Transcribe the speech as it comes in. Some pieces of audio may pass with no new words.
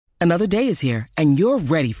Another day is here, and you're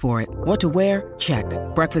ready for it. What to wear? Check.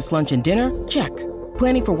 Breakfast, lunch, and dinner? Check.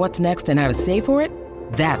 Planning for what's next and how to save for it?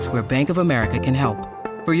 That's where Bank of America can help.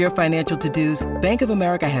 For your financial to-dos, Bank of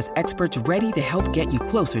America has experts ready to help get you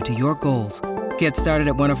closer to your goals. Get started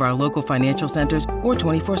at one of our local financial centers or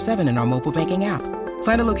 24/7 in our mobile banking app.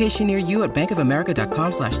 Find a location near you at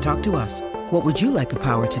bankofamerica.com/talktous. What would you like the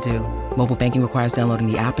power to do? Mobile banking requires downloading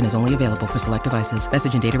the app and is only available for select devices.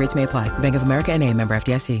 Message and data rates may apply. Bank of America N.A., member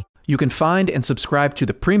FDIC. You can find and subscribe to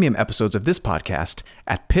the premium episodes of this podcast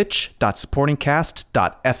at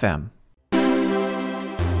pitch.supportingcast.fm.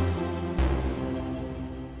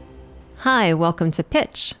 Hi, welcome to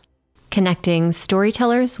Pitch, connecting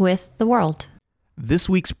storytellers with the world. This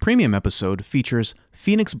week's premium episode features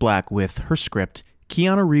Phoenix Black with her script,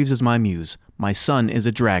 Keanu Reeves is My Muse, My Son is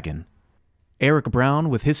a Dragon. Eric Brown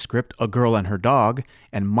with his script, A Girl and Her Dog,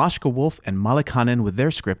 and Mashka Wolf and Malik Hanan with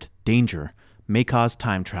their script, Danger, May Cause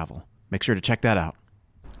Time Travel. Make sure to check that out.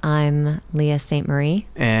 I'm Leah St. Marie.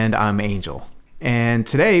 And I'm Angel. And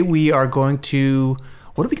today we are going to...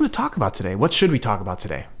 What are we going to talk about today? What should we talk about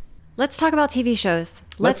today? Let's talk about TV shows.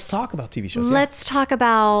 Let's talk about TV shows. Let's talk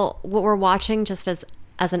about what we're watching just as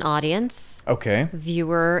an audience. Okay.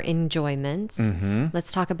 Viewer enjoyment. Mm-hmm.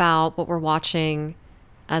 Let's talk about what we're watching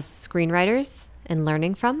as screenwriters and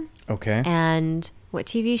learning from. Okay. And what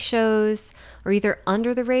TV shows are either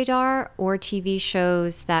under the radar or TV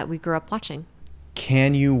shows that we grew up watching.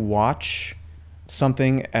 Can you watch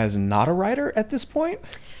something as not a writer at this point?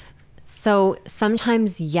 So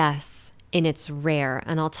sometimes yes, and it's rare.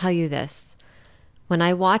 And I'll tell you this. When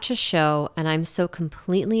I watch a show and I'm so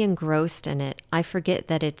completely engrossed in it, I forget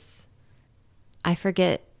that it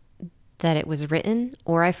was written,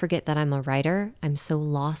 or I forget that I'm a writer. I'm so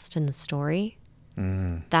lost in the story.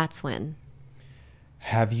 That's when.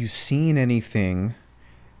 Have you seen anything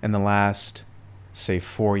in the last, say,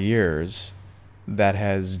 4 years that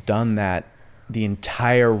has done that the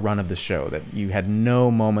entire run of the show, that you had no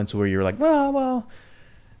moments where you're like, well,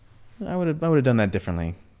 I would have done that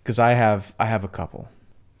differently? Because I have a couple.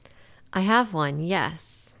 I have one,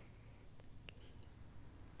 yes.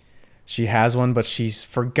 She has one, but she's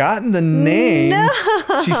forgotten the name. No.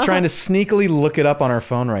 She's trying to sneakily look it up on her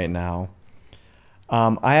phone right now.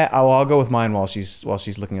 I'll go with mine while she's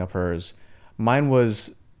looking up hers. Mine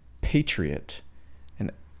was Patriot,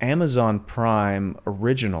 an Amazon Prime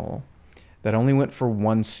original that only went for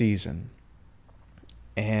one season.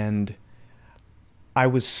 And I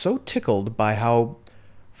was so tickled by how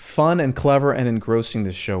fun and clever and engrossing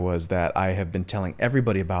this show was that I have been telling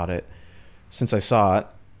everybody about it since I saw it.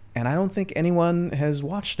 And I don't think anyone has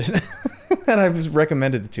watched it. And I've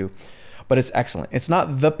recommended it to. But it's excellent. It's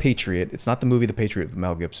not The Patriot. It's not the movie The Patriot with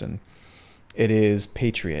Mel Gibson. It is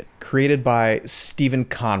Patriot, created by Stephen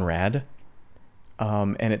Conrad.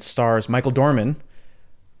 And it stars Michael Dorman,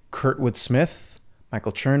 Kurtwood Smith,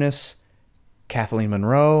 Michael Chernus, Kathleen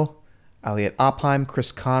Monroe, Elliot Opheim,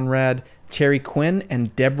 Chris Conrad, Terry Quinn,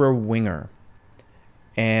 and Deborah Winger.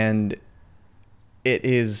 And it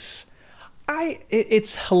is...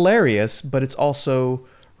 It's hilarious, but it's also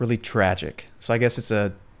really tragic. So I guess it's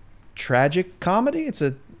a tragic comedy. It's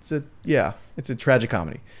a tragic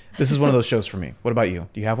comedy. This is one of those shows for me. What about you?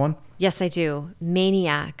 Do you have one? Yes, I do.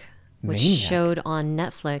 Maniac, which showed on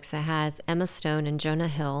Netflix. It has Emma Stone and Jonah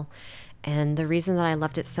Hill. And the reason that I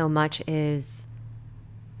loved it so much is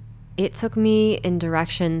it took me in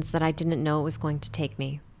directions that I didn't know it was going to take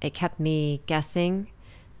me. It kept me guessing,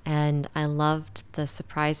 and I loved the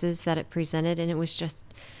surprises that it presented, and it was just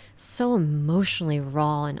so emotionally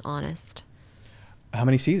raw and honest. How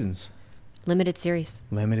many seasons? Limited series.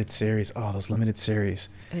 Limited series. Oh, those limited series.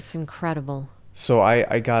 It's incredible. So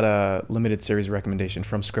I got a limited series recommendation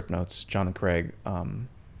from Script Notes, John and Craig. We're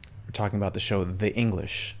talking about the show The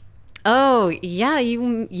English. Oh, yeah,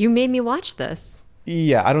 you made me watch this.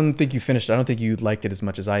 Yeah, I don't think you finished it. I don't think you liked it as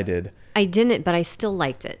much as I did. I didn't, but I still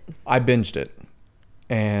liked it. I binged it.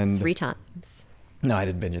 And 3 times. No, I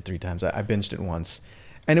didn't binge it 3 times. I binged it once.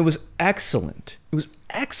 And it was excellent. It was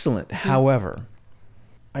excellent. Mm-hmm. However,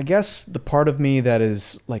 I guess the part of me that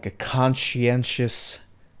is like a conscientious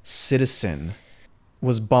citizen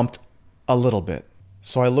was bumped a little bit.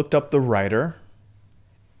 So I looked up the writer,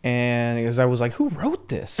 and as I was like, who wrote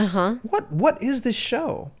this? Uh-huh. What is this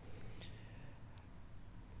show?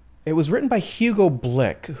 It was written by Hugo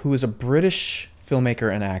Blick, who is a British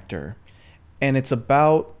filmmaker and actor. And it's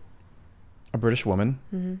about a British woman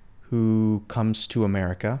who comes to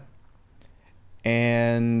America.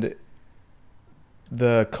 And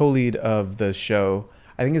the co-lead of the show,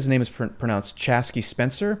 I think his name is pronounced Chasky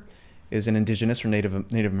Spencer, is an Indigenous or Native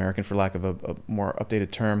American, for lack of a more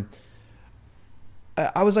updated term.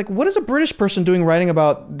 I was like, what is a British person doing writing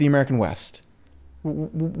about the American West?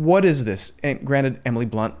 What is this? And granted, Emily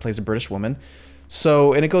Blunt plays a British woman.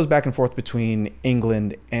 So, and it goes back and forth between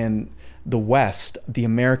England and the West, the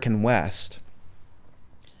American West.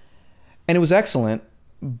 And it was excellent,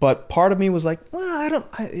 but part of me was like, well,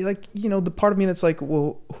 the part of me that's like,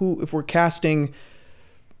 well, if we're casting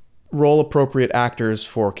role appropriate actors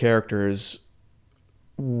for characters,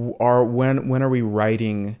 when are we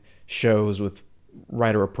writing shows with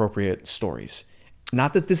writer appropriate stories?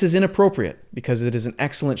 Not that this is inappropriate, because it is an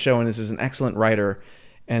excellent show and this is an excellent writer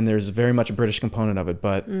and there's very much a British component of it,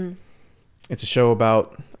 but it's a show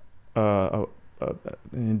about an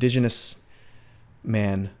Indigenous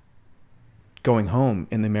man going home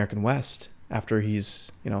in the American West after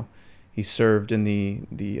he's served in the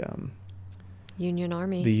Union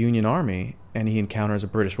Army. The Union Army, and he encounters a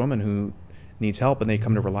British woman who needs help, and they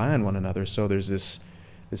come to rely on one another. So there's this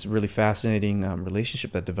really fascinating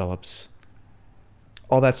relationship that develops.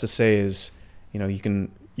 All that's to say is, you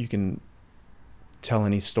can tell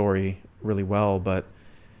any story really well, but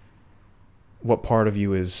what part of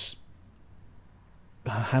you is,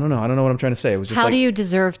 I don't know what I'm trying to say. It was just how do you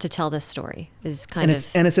deserve to tell this story is kind of,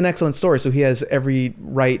 and it's an excellent story. So he has every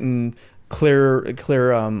right and clear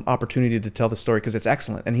opportunity to tell the story because it's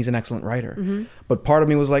excellent, and he's an excellent writer. Mm-hmm. But part of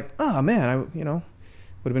me was like, oh man, would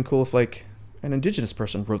have been cool if like an Indigenous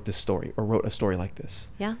person wrote this story or wrote a story like this.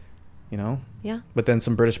 Yeah. Yeah. But then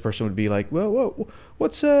some British person would be like, whoa,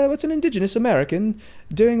 what's an Indigenous American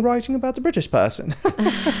doing writing about the British person?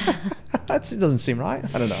 That doesn't seem right.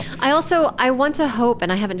 I don't know. I want to hope,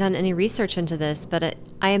 and I haven't done any research into this, but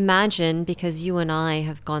I imagine, because you and I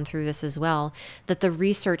have gone through this as well, that the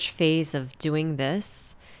research phase of doing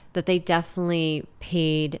this, that they definitely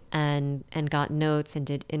paid and got notes and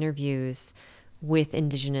did interviews with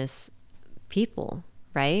Indigenous people,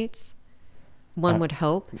 right? One would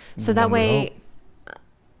hope. So that way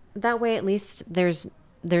at least there's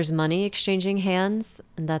money exchanging hands,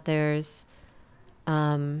 and that there's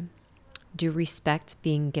due respect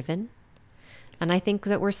being given. And I think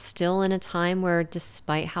that we're still in a time where,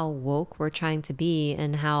 despite how woke we're trying to be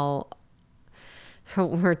and how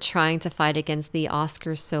we're trying to fight against the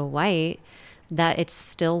Oscars so white, that it's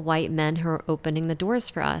still white men who are opening the doors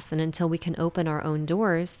for us. And until we can open our own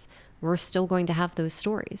doors, we're still going to have those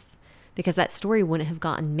stories. Because that story wouldn't have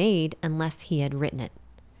gotten made unless he had written it.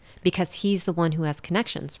 Because he's the one who has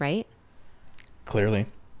connections, right? Clearly.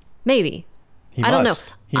 Maybe. I don't know.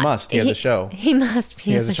 He must. He has a show. He must.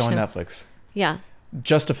 He has a show on Netflix. Yeah.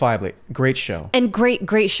 Justifiably. Great show. And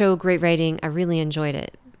great show, great writing. I really enjoyed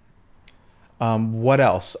it. What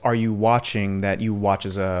else are you watching that you watch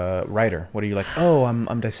as a writer? What are you like, oh,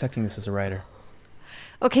 I'm dissecting this as a writer?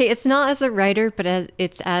 Okay, it's not as a writer, but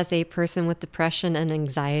it's as a person with depression and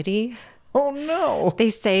anxiety. Oh, no.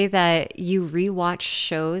 They say that you rewatch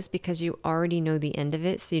shows because you already know the end of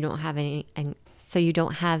it, so you don't have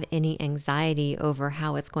any anxiety over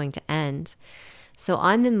how it's going to end. So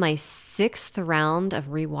I'm in my 6th round of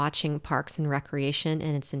rewatching Parks and Recreation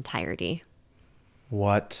in its entirety.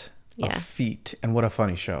 What a feat, and what a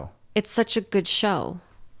funny show. It's such a good show.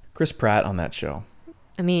 Chris Pratt on that show.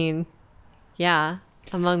 I mean, yeah,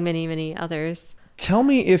 among many, many others. Tell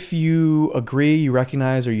me if you agree, you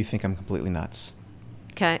recognize, or you think I'm completely nuts.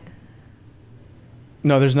 Okay.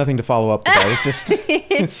 No, there's nothing to follow up with that.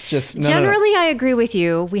 It's just. No, Generally, I agree with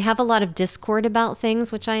you. We have a lot of discord about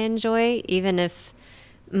things, which I enjoy, even if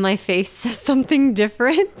my face says something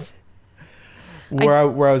different. Where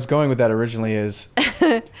I was going with that originally is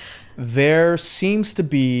there seems to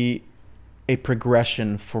be a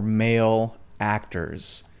progression for male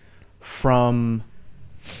actors from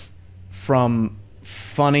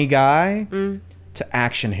funny guy to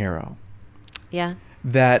action hero. Yeah.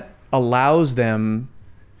 That allows them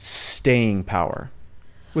staying power,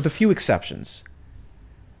 with a few exceptions.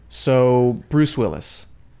 So Bruce Willis.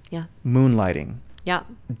 Yeah. Moonlighting. Yeah.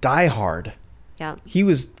 Die Hard. Yeah. He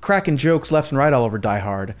was cracking jokes left and right all over Die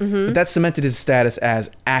Hard, but that cemented his status as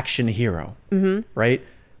action hero, right?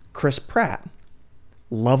 Chris Pratt,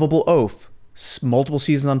 lovable oaf, multiple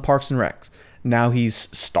seasons on Parks and Rec. Now he's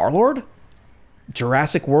Star-Lord,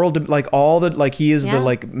 Jurassic World, he is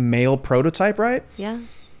the male prototype, right? Yeah.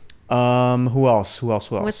 Who else?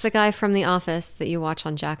 What's the guy from The Office that you watch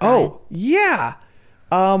on Jack Ryan? Ryan? Oh, yeah.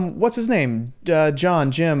 What's his name?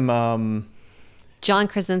 John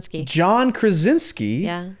Krasinski. John Krasinski.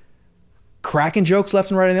 Yeah. Cracking jokes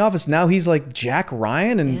left and right in The Office. Now he's like Jack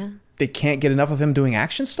Ryan, and they can't get enough of him doing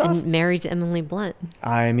action stuff. And married to Emily Blunt.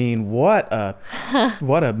 I mean, what a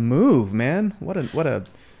move, man. What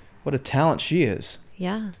a talent she is.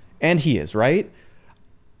 Yeah. And he is, right?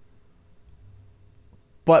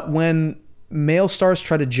 But when male stars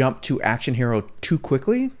try to jump to action hero too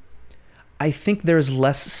quickly, I think there's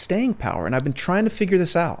less staying power. And I've been trying to figure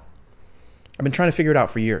this out. I've been trying to figure it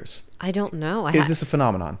out for years. I don't know. Is this a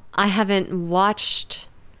phenomenon? I haven't watched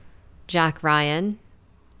Jack Ryan.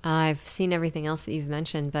 I've seen everything else that you've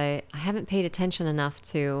mentioned, but I haven't paid attention enough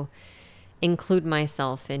to include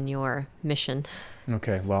myself in your mission.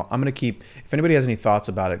 Okay, well, I'm going to keep... If anybody has any thoughts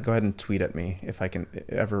about it, go ahead and tweet at me if I can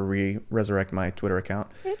ever resurrect my Twitter account.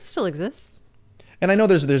 It still exists. And I know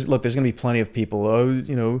there's going to be plenty of people,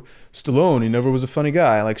 Stallone, he never was a funny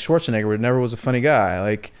guy. Like Schwarzenegger never was a funny guy.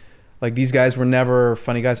 Like these guys were never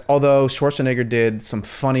funny guys. Although Schwarzenegger did some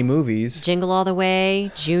funny movies. Jingle All the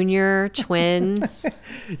Way, Junior, Twins.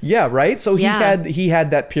 Yeah, right? So he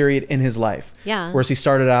had that period in his life. Yeah. Whereas he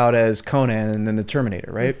started out as Conan and then the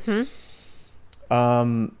Terminator, right? Mm-hmm.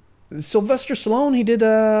 Sylvester Stallone, he did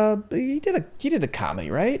a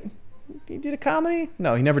comedy, right? He did a comedy?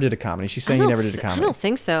 No, he never did a comedy. She's saying he never did a comedy. I don't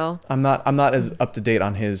think so. I'm not as up to date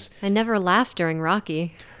on his. I never laughed during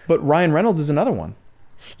Rocky. But Ryan Reynolds is another one.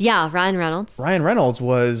 Yeah, Ryan Reynolds. Ryan Reynolds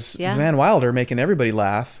was Van Wilder making everybody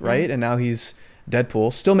laugh, right? And now he's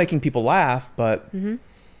Deadpool, still making people laugh, but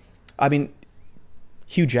I mean,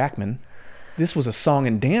 Hugh Jackman, this was a song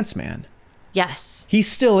and dance man. Yes. He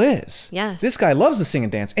still is. Yes. This guy loves to sing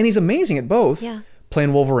and dance, and he's amazing at both. Yeah.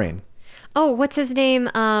 Playing Wolverine. Oh, what's his name?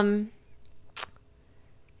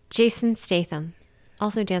 Jason Statham,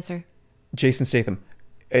 also dancer. Jason Statham,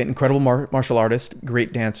 an incredible martial artist,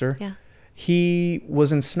 great dancer. Yeah. He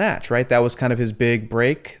was in Snatch, right? That was kind of his big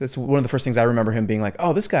break. That's one of the first things I remember him being like,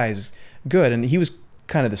 oh, this guy's good. And he was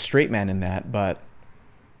kind of the straight man in that, but...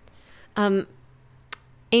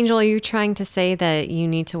 Angel, are you trying to say that you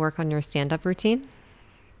need to work on your stand-up routine?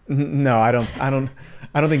 No, I don't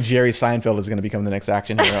think Jerry Seinfeld is going to become the next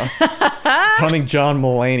action hero. I don't think John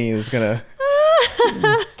Mulaney is going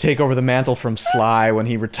to take over the mantle from Sly when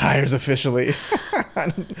he retires officially.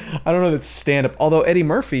 I don't know that stand-up. Although Eddie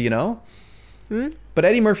Murphy, But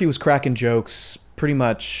Eddie Murphy was cracking jokes pretty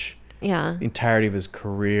much the entirety of his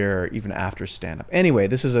career, even after stand-up. Anyway,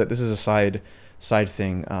 this is a side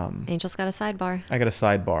thing. Angel's got a sidebar. I got a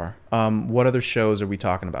sidebar. What other shows are we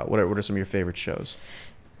talking about? What are some of your favorite shows?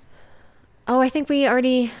 Oh, I think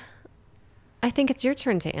it's your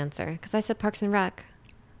turn to answer because I said Parks and Rec.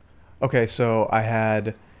 Okay, so I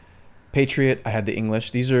had Patriot. I had The English.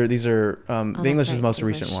 These are the English is the most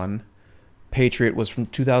recent one. Patriot was from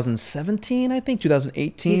 2017, I think,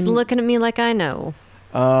 2018. He's looking at me like I know.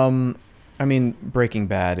 I mean, Breaking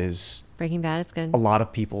Bad is good. A lot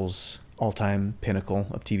of people's all-time pinnacle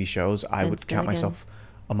of TV shows. I would count myself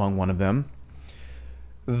among one of them.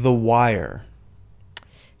 The Wire.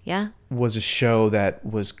 Yeah. Was a show that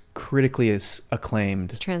was critically acclaimed.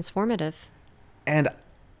 It's transformative. And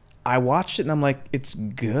I watched it and I'm like, it's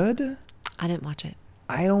good? I didn't watch it.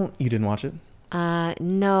 You didn't watch it?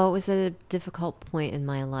 No, it was at a difficult point in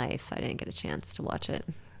my life. I didn't get a chance to watch it.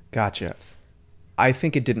 Gotcha. I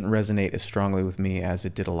think it didn't resonate as strongly with me as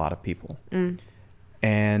it did a lot of people.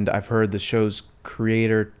 And I've heard the show's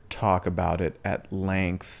creator talk about it at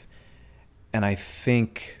length. And I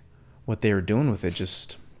think what they were doing with it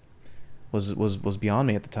just was beyond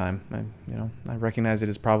me at the time. I recognize it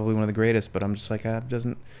as probably one of the greatest, but I'm just like, it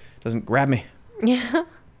doesn't grab me. Yeah.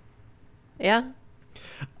 Yeah.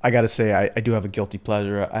 I gotta say, I do have a guilty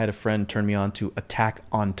pleasure. I had a friend turn me on to Attack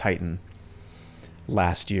on Titan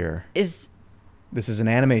last year. This is an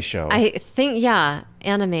anime show. I think,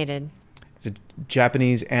 animated. It's a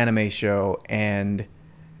Japanese anime show, and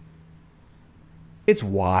it's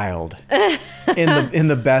wild in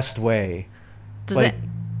the best way.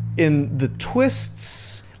 In the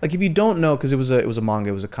twists, like if you don't know, because it was a manga,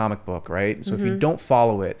 it was a comic book, right? So if you don't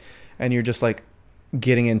follow it, and you're just like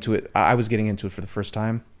getting into it, I was getting into it for the first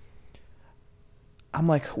time. I'm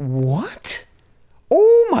like, what?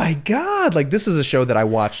 Oh my God. Like, this is a show that I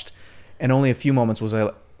watched and only a few moments was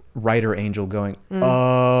a writer Angel going,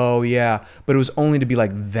 oh yeah. But it was only to be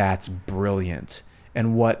like, that's brilliant.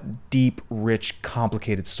 And what deep, rich,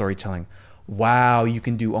 complicated storytelling. Wow, you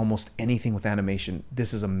can do almost anything with animation.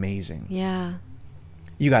 This is amazing. Yeah.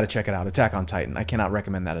 You got to check it out. Attack on Titan. I cannot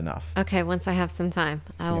recommend that enough. Okay, once I have some time,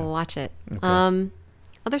 I will watch it. Okay.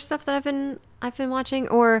 Other stuff that I've been watching,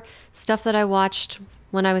 or stuff that I watched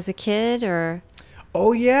when I was a kid, or.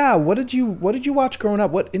 Oh yeah, what did you watch growing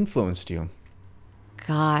up? What influenced you?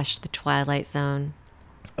 Gosh, The Twilight Zone.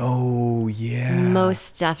 Oh yeah.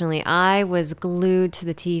 Most definitely, I was glued to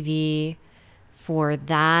the TV for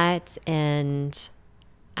that and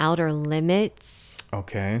Outer Limits.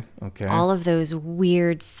 Okay. All of those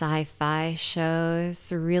weird sci-fi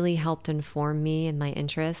shows really helped inform me and my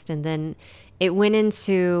interest. And then It went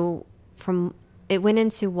into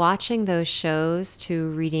watching those shows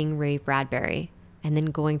to reading Ray Bradbury and then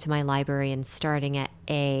going to my library and starting at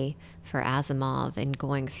A for Asimov and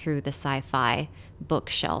going through the sci-fi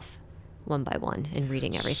bookshelf one by one and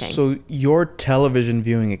reading everything. So your television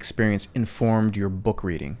viewing experience informed your book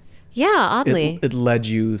reading. Yeah, oddly. It led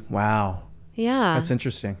you, wow. Yeah. That's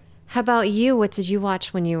interesting. How about you? What did you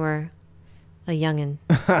watch when you were a youngin'?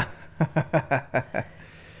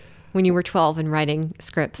 When you were 12 and writing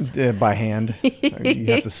scripts? By hand. You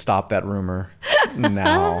have to stop that rumor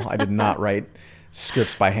now. I did not write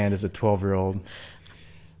scripts by hand as a 12-year-old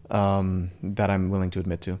that I'm willing to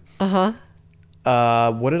admit to.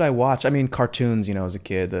 What did I watch? I mean, cartoons, as a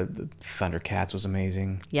kid. The Thundercats was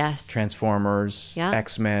amazing. Yes. Transformers, Yeah.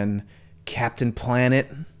 X-Men, Captain Planet.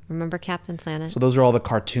 Remember Captain Planet? So those are all the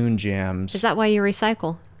cartoon jams. Is that why you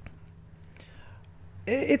recycle?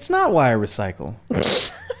 It's not why I recycle.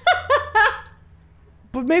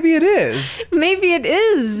 But maybe it is. Maybe it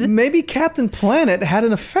is. Maybe Captain Planet had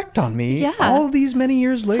an effect on me all these many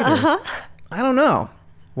years later. I don't know.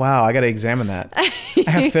 Wow, I got to examine that. I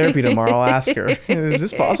have therapy tomorrow. I'll ask her. Is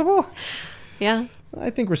this possible? Yeah. I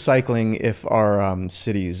think recycling, if our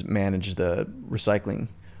cities manage the recycling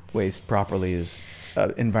waste properly, is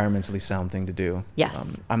an environmentally sound thing to do.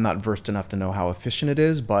 Yes. I'm not versed enough to know how efficient it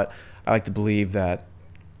is, but I like to believe that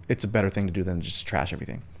it's a better thing to do than just trash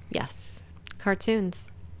everything. Yes.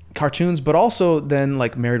 Cartoons, But also then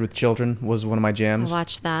like Married with Children was one of my jams. I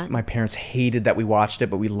watched that. My parents hated that we watched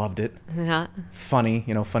it, but we loved it. Yeah. Funny,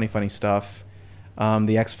 funny stuff.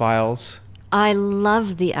 The X-Files. I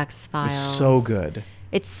love the X-Files. It's so good.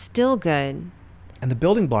 It's still good. And the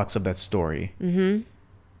building blocks of that story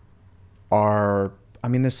are, I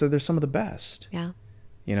mean, they're some of the best. Yeah.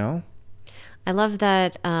 I love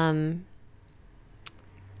that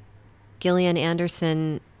Gillian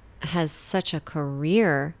Anderson has such a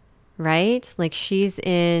career, right? Like she's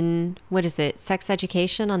in, what is it, Sex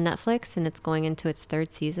Education on Netflix, and it's going into its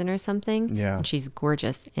 3rd season or something. Yeah. And she's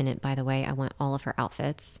gorgeous in it, by the way. I want all of her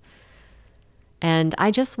outfits. And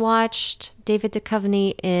I just watched David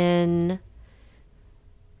Duchovny in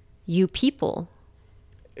You People.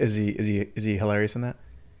 Is he hilarious in that?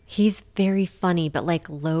 He's very funny, but like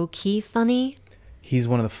low-key funny. He's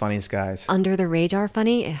one of the funniest guys. Under the radar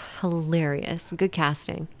funny. Hilarious. Good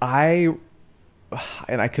casting. And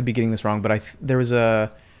I could be getting this wrong, but he was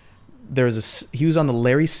on the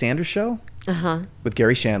Larry Sanders Show with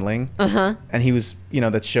Gary Shandling. And he was,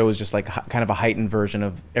 that show was just like kind of a heightened version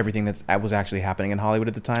of everything that was actually happening in Hollywood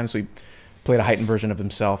at the time. So he played a heightened version of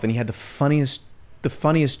himself. And he had the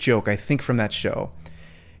funniest joke, I think, from that show.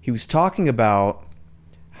 He was talking about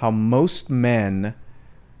how most men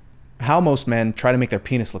try to make their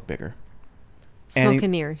penis look bigger. Smoke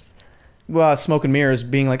and mirrors. Well, smoke and mirrors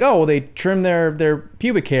being like, oh, well, they trim their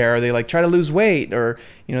pubic hair, or they like try to lose weight, or,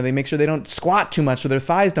 they make sure they don't squat too much so their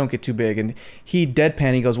thighs don't get too big. And he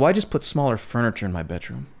goes, well, I just put smaller furniture in my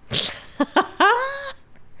bedroom. I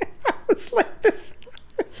was like, this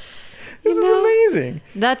is amazing.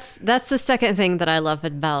 That's the second thing that I love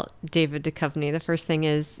about David Duchovny. The first thing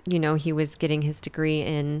is, he was getting his degree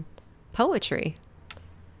in poetry.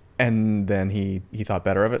 And then he thought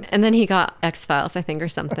better of it. And then he got X-Files, I think, or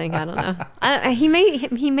something. I don't know. He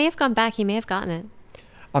may have gone back. He may have gotten it.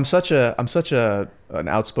 I'm such an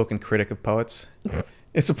outspoken critic of poets.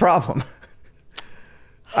 It's a problem.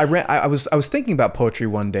 I was thinking about poetry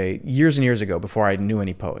one day years and years ago before I knew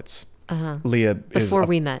any poets. Before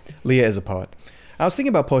we met. Leah is a poet. I was thinking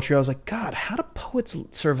about poetry. I was like, God, how do poets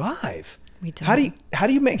survive? We don't. How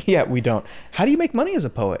do you make? Yeah, we don't. How do you make money as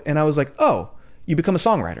a poet? And I was like, oh. You become a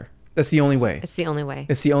songwriter. That's the only way. It's the only way.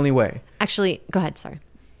 It's the only way. Actually, go ahead. Sorry.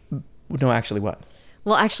 No, actually what?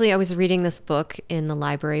 Well, actually, I was reading this book in the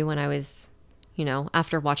library when I was,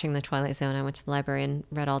 after watching The Twilight Zone, I went to the library and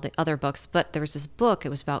read all the other books. But there was this book, it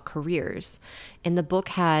was about careers. And the book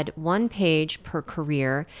had 1 page per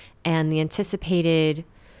career and the anticipated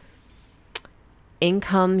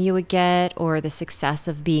income you would get or the success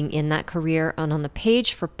of being in that career. And on the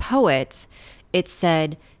page for poets, it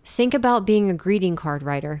said, think about being a greeting card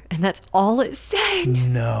writer. And that's all it said.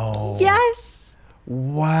 No. Yes.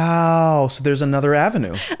 Wow. So there's another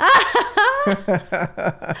avenue.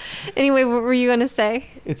 Anyway, what were you going to say?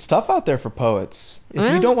 It's tough out there for poets.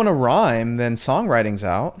 If you don't want to rhyme, then songwriting's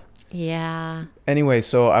out. Yeah. Anyway,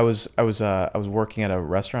 so I was working at a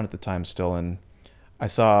restaurant at the time still, and I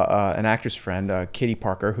saw an actress friend, Katie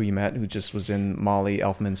Parker, who you met, who just was in Molly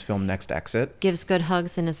Elfman's film Next Exit. Gives good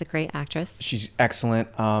hugs and is a great actress. She's excellent.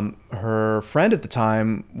 Her friend at the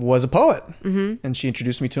time was a poet, and she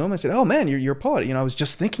introduced me to him. I said, "Oh man, you're a poet. I was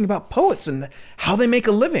just thinking about poets and how they make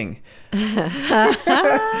a living."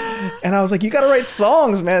 And I was like, "You got to write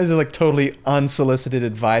songs, man." This is like totally unsolicited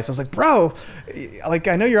advice. I was like, "Bro, like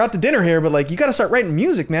I know you're out to dinner here, but like you got to start writing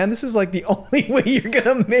music, man. This is like the only way you're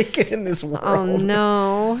gonna make it in this world." Oh no.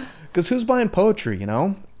 Because who's buying poetry,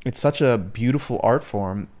 It's such a beautiful art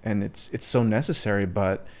form, and it's so necessary,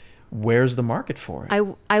 but where's the market for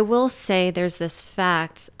it? I will say there's this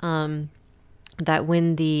fact that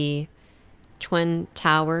when the Twin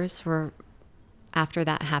Towers were, after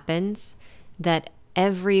that happens, that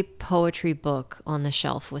every poetry book on the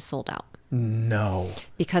shelf was sold out. No.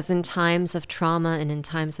 Because in times of trauma and in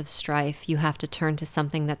times of strife, you have to turn to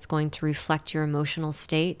something that's going to reflect your emotional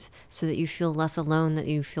state so that you feel less alone, that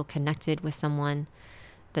you feel connected with someone,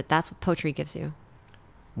 that's what poetry gives you.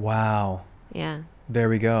 Wow. Yeah. There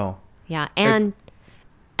we go. Yeah. And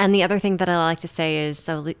the other thing that I like to say is,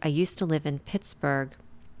 so I used to live in Pittsburgh,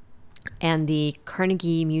 and the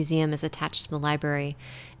Carnegie Museum is attached to the library,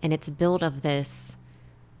 and it's built of this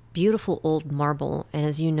beautiful old marble. And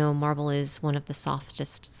as you know, marble is one of the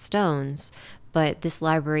softest stones, but this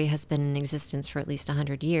library has been in existence for at least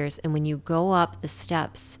 100 years. And when you go up the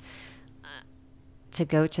steps to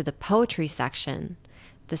go to the poetry section,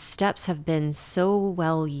 the steps have been so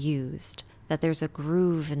well used that there's a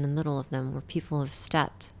groove in the middle of them where people have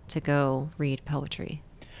stepped to go read poetry.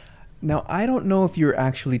 Now, I don't know if you're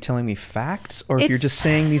actually telling me facts or if you're just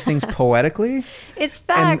saying these things poetically. It's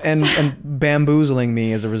facts. And bamboozling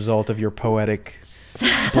me as a result of your poetic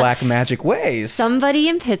black magic ways. Somebody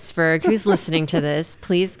in Pittsburgh who's listening to this,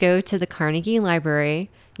 please go to the Carnegie Library.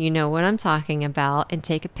 You know what I'm talking about, and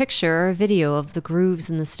take a picture or a video of the grooves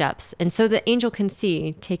and the steps. And so the angel can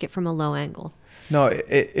see, take it from a low angle. No,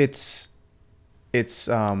 it's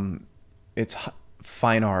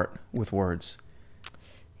fine art with words.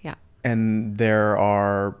 Yeah. And there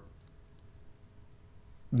are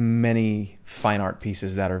many fine art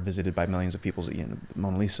pieces that are visited by millions of people.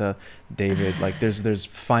 Mona Lisa, David, like there's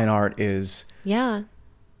fine art is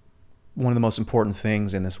one of the most important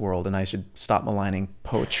things in this world, and I should stop maligning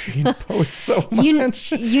poetry and poets so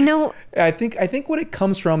much. You know, I think what it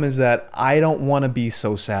comes from is that I don't want to be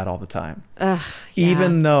so sad all the time.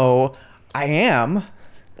 Even though I am.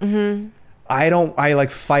 Mm-hmm. I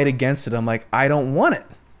like fight against it. I'm like, I don't want it.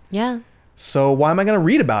 Yeah. So why am I going to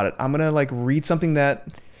read about it? I'm going to like read something that...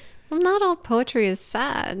 Well, not all poetry is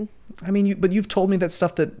sad. I mean, but you've told me that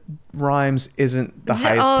stuff that rhymes isn't the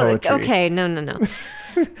highest poetry. Okay. No.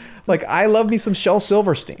 Like, I love me some Shel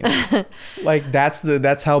Silverstein. Like,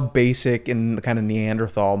 that's how basic and kind of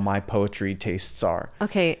Neanderthal my poetry tastes are.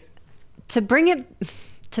 Okay. To bring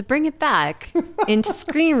it back into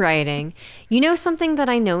screenwriting, something that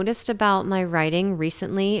I noticed about my writing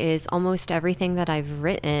recently is almost everything that I've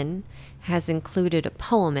written has included a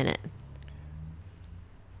poem in it.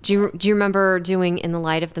 Do you remember doing In the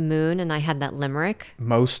Light of the Moon, and I had that limerick?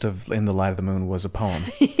 Most of In the Light of the Moon was a poem.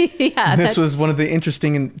 Yeah. This was one of the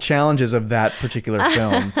interesting challenges of that particular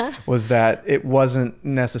film, was that it wasn't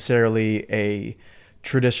necessarily a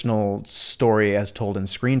traditional story as told in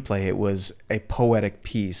screenplay. It was a poetic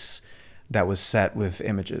piece that was set with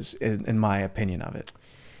images, in my opinion of it.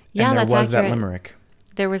 Yeah, and there that's was accurate. that limerick.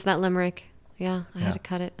 There was that limerick. Yeah, I had to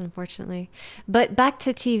cut it, unfortunately. But back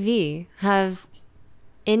to TV. Have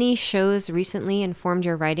any shows recently informed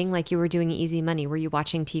your writing? Like you were doing Easy Money. Were you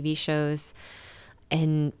watching TV shows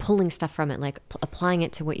and pulling stuff from it, like applying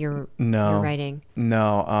it to what you're writing?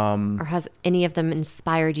 No. Or has any of them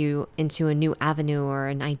inspired you into a new avenue or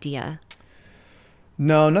an idea?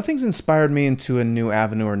 No, nothing's inspired me into a new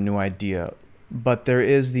avenue or a new idea. But there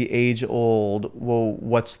is the age-old, well,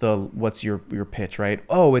 what's your pitch, right?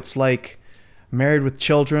 Oh, it's like Married with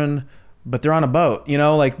Children, but they're on a boat.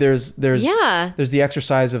 Like there's the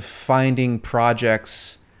exercise of finding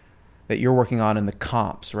projects that you're working on in the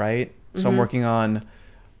comps, right? So I'm working on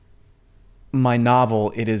my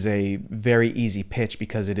novel. It is a very easy pitch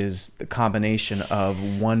because it is the combination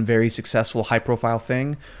of one very successful high-profile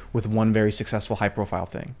thing with one very successful high-profile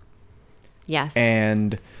thing. Yes.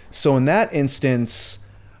 And so in that instance,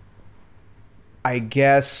 I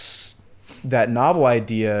guess that novel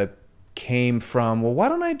idea came from, well, why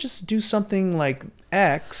don't I just do something like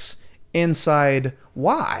X inside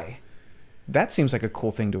Y? That seems like a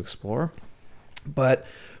cool thing to explore. But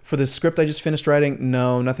for the script I just finished writing,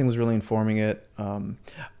 no, nothing was really informing it.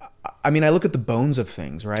 I mean, I look at the bones of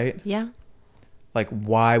things, right? Yeah. Like,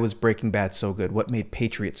 why was Breaking Bad so good? What made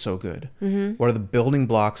Patriot so good? What are the building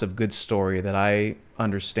blocks of good story that I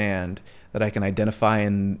understand, that I can identify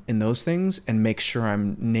in those things and make sure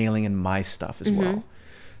I'm nailing in my stuff as well.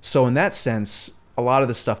 So in that sense, a lot of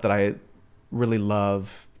the stuff that I really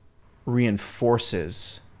love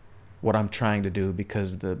reinforces what I'm trying to do,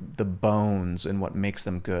 because the bones and what makes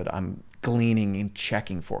them good, I'm gleaning and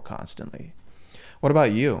checking for constantly. What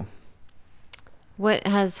about you? What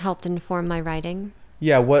has helped inform my writing?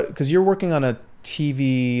 Yeah, because you're working on a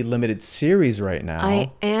TV limited series right now.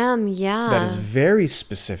 I am, yeah. That is very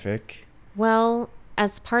specific. Well,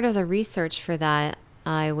 as part of the research for that,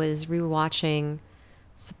 I was rewatching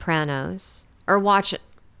Sopranos. I wasn't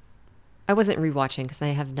rewatching because I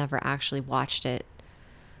have never actually watched it.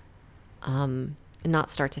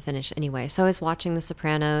 Not start to finish anyway. So I was watching The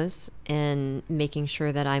Sopranos and making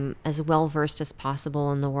sure that I'm as well versed as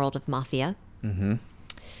possible in the world of mafia. And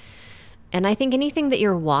I think anything that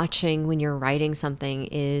you're watching when you're writing something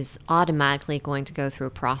is automatically going to go through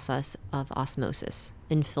a process of osmosis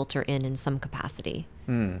and filter in some capacity.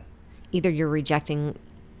 Either you're rejecting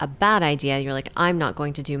a bad idea, you're like, I'm not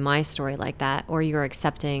going to do my story like that, or you're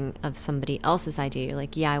accepting of somebody else's idea, you're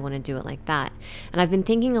like, yeah, I want to do it like that. And I've been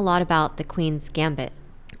thinking a lot about The Queen's Gambit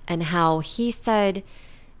and how he said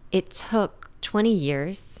it took 20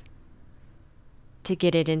 years to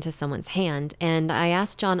get it into someone's hand. And I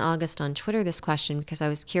asked John August on Twitter this question because I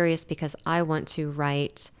was curious, because I want to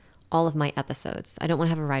write all of my episodes. I don't want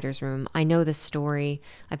to have a writer's room. I know the story.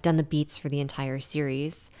 I've done the beats for the entire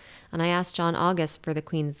series. And I asked John August for The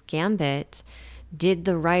Queen's Gambit, did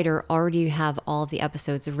the writer already have all of the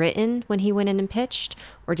episodes written when he went in and pitched,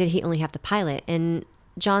 or did he only have the pilot? And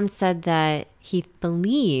John said that he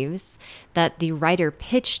believes that the writer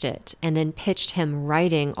pitched it and then pitched him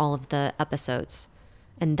writing all of the episodes.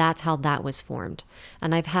 And that's how that was formed.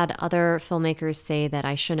 And I've had other filmmakers say that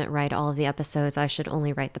I shouldn't write all of the episodes. I should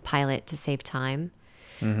only write the pilot to save time.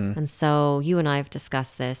 And so you and I have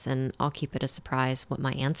discussed this, and I'll keep it a surprise what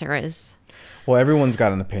my answer is. Well, everyone's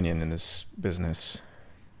got an opinion in this business,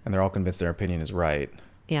 and they're all convinced their opinion is right.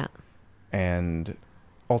 Yeah. And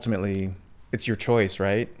ultimately, it's your choice,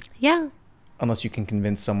 right? Yeah. Unless you can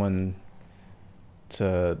convince someone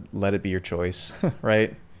to let it be your choice,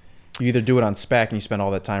 right? You either do it on spec and you spend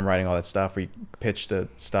all that time writing all that stuff, or you pitch the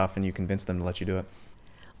stuff and you convince them to let you do it.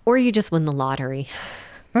 Or you just win the lottery.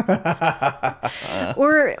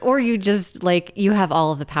 or you just, like, you have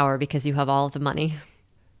all of the power because you have all of the money.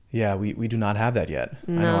 Yeah, we do not have that yet.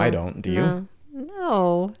 No, I know I don't. Do you?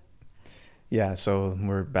 No. Yeah, so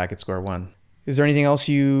we're back at square one. Is there anything else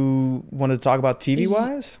you wanted to talk about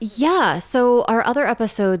TV-wise? Yeah, so our other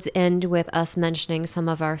episodes end with us mentioning some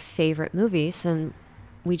of our favorite movies, and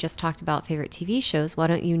we just talked about favorite TV shows. Why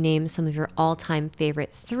don't you name some of your all-time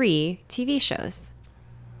favorite 3 TV shows?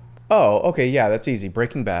 Oh, okay, yeah, that's easy.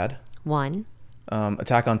 Breaking Bad. 1.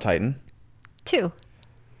 Attack on Titan. 2.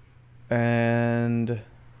 And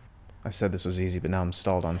I said this was easy, but now I'm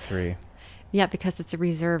stalled on 3. Yeah, because it's a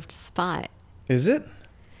reserved spot. Is it?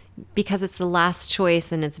 Because it's the last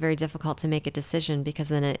choice, and it's very difficult to make a decision because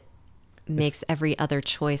then it makes every other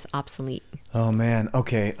choice obsolete. Oh, man.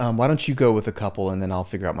 Okay, why don't you go with a couple, and then I'll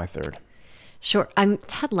figure out my third. Sure. I'm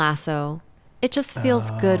Ted Lasso. It just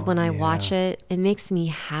feels good when I watch it. It makes me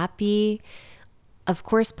happy. Of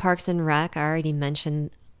course, Parks and Rec. I already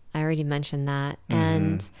mentioned that.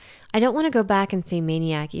 And I don't want to go back and say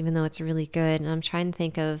Maniac, even though it's really good. And I'm trying to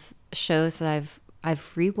think of shows that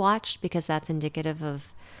I've rewatched because that's indicative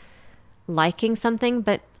of liking something.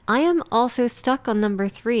 But I am also stuck on number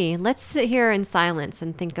 3. Let's sit here in silence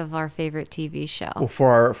and think of our favorite TV show. Well,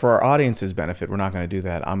 for our audience's benefit, we're not going to do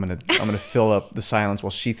that. I'm gonna fill up the silence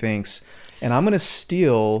while she thinks, and I'm gonna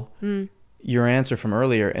steal your answer from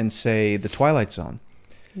earlier and say The Twilight Zone.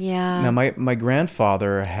 Yeah. Now, my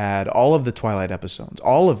grandfather had all of the Twilight episodes,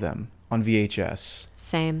 all of them on VHS.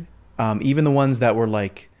 Same. Even the ones that were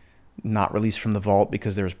like not released from the vault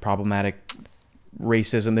because there was problematic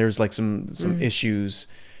racism. There's like some issues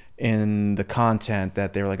in the content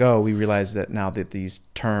that they were like, oh, we realize that now that these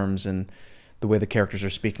terms and the way the characters are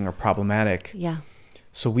speaking are problematic. Yeah.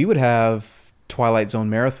 So we would have Twilight Zone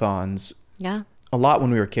marathons. Yeah. A lot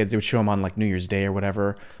when we were kids. They would show them on like New Year's Day or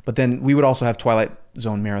whatever. But then we would also have Twilight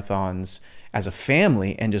Zone marathons as a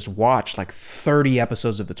family and just watch like 30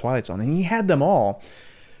 episodes of the Twilight Zone. And he had them all.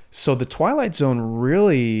 So the Twilight Zone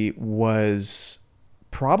really was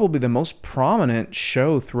probably the most prominent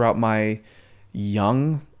show throughout my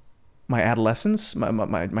adolescence,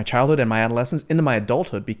 my childhood and my adolescence into my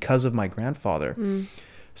adulthood because of my grandfather.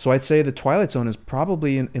 So I'd say the Twilight Zone is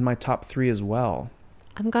probably in my top 3 as well.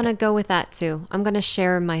 I'm going to go with that too. I'm going to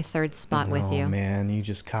share my third spot with you. Oh, man, you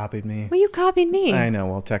just copied me. Well, you copied me. I know.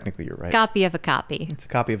 Well, technically, you're right. Copy of a copy. It's a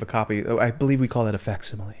copy of a copy. I believe we call that a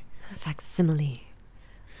facsimile. A facsimile.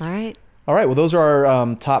 All right. All right. Well, those are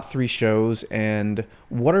our top 3 shows. And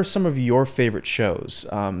what are some of your favorite shows?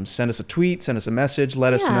 Send us a tweet, send us a message,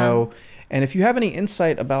 let us know. And if you have any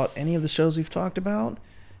insight about any of the shows we've talked about,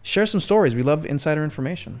 share some stories. We love insider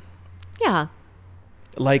information. Yeah.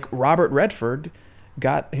 Like Robert Redford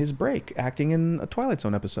got his break acting in a Twilight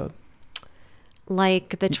Zone episode.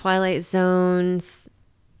 Like the Twilight Zone's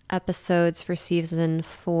episodes for season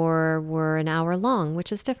 4 were an hour long,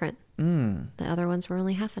 which is different. The other ones were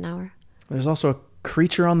only half an hour. There's also a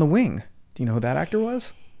Creature on the Wing. Do you know who that actor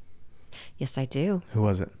was? Yes, I do. Who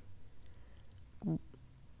was it?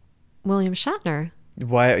 William Shatner.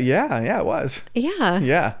 Why? Yeah, it was. Yeah.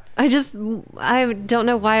 Yeah. I don't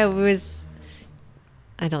know why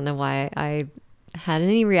I don't know why I had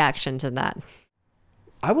any reaction to that.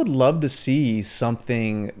 I would love to see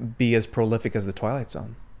something be as prolific as the Twilight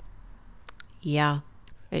Zone. Yeah.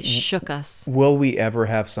 It shook us. Will we ever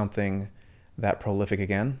have something that prolific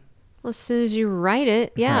again? Well, as soon as you write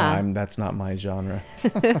it, yeah. That's not my genre.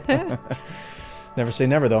 Never say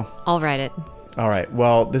never, though. I'll write it. All right.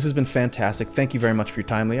 Well, this has been fantastic. Thank you very much for your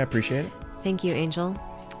time, Lee. I appreciate it. Thank you, Angel.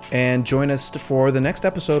 And join us for the next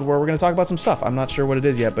episode where we're going to talk about some stuff. I'm not sure what it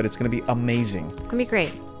is yet, but it's going to be amazing. It's going to be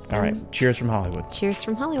great. All right. Cheers from Hollywood. Cheers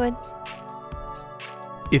from Hollywood.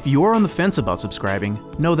 If you're on the fence about subscribing,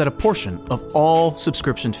 know that a portion of all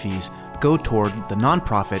subscription fees go toward the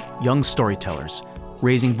nonprofit Young Storytellers,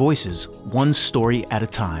 raising voices one story at a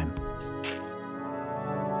time.